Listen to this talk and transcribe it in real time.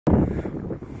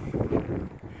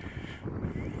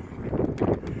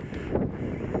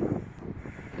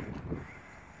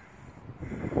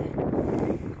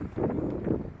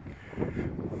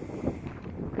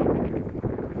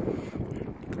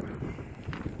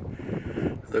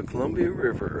the Columbia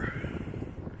River.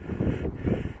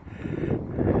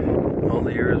 All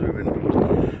the years we've been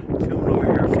coming over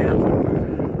here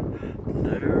camping, we've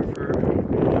never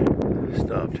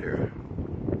stopped here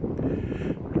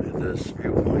at this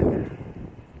viewpoint.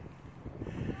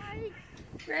 Hi,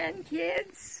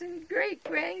 grandkids and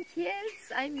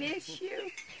great-grandkids. I miss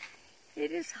you.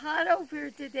 It is hot over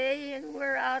here today, and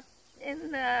we're out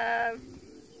in the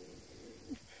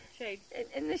shade.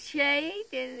 In the shade,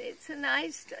 and it's a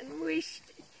nice. And wish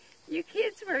you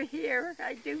kids were here.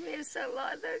 I do miss a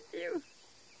lot of you.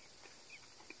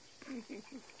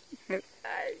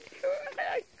 I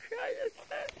cried at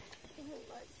that.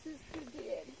 My sister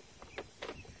did.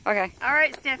 Okay. All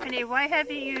right, Stephanie, why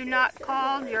have you not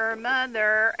called your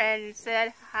mother and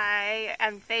said hi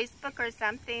on Facebook or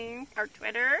something, or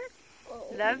Twitter?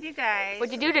 Oh. Love you guys.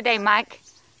 What'd you do today, Mike?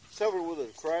 Suffered with a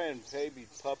crying baby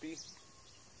puppy.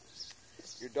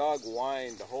 Your dog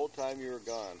whined the whole time you were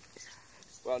gone.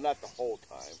 Well, not the whole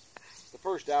time. The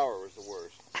first hour was the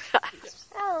worst.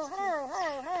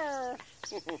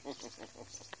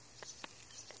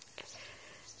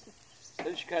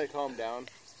 Then she kind of calmed down.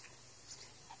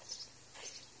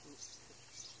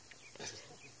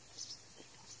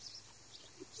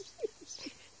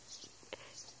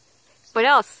 What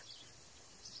else?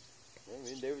 I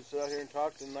mean, David sit out here and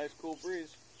talked in a nice cool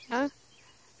breeze. Huh?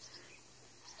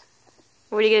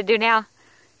 What are you going to do now?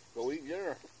 Go eat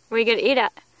dinner. Where are you going to eat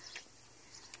at?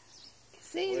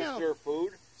 Casino. Serve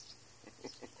food.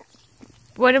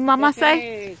 What did Mama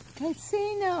say?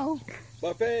 Casino.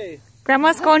 Buffet.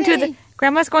 Grandma's going to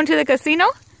the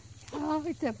casino? Oh,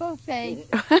 it's a buffet.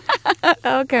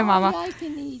 Okay, Mama. All I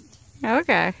can eat.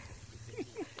 Okay.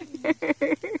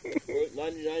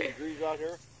 99 degrees out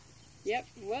here. Yep,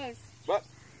 it was. But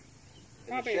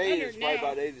in the shade, it's probably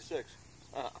about 86.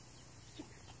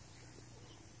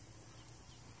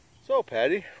 So,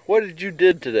 Patty, what did you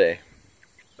did today?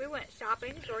 We went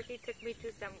shopping. Dorothy took me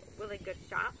to some really good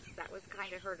shops. That was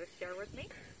kind of her to share with me.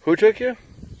 Who took you?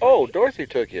 Oh, Dorothy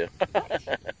took you.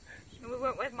 And we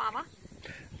went with Mama.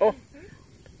 Oh,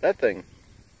 that thing.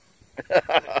 So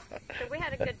we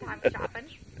had a good time shopping.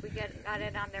 We got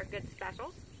in on their good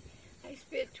specials. I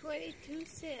spent 22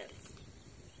 cents.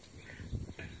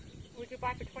 What'd you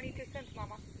buy for 22 cents,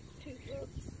 Mama? 2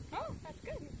 books. Oh, that's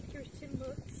good. Here's 10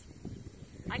 books.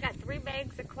 I got 3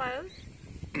 bags of clothes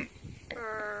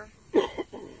for,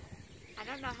 I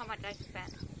don't know how much I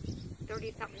spent.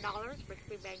 $30-something for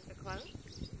 3 bags of clothes.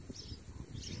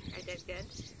 I did good.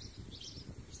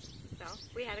 So,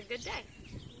 we had a good day.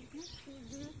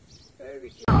 Very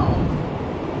good.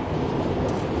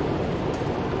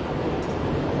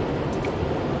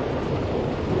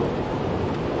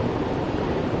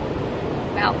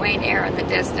 Mount Rainier in the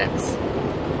distance.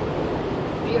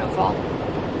 Beautiful.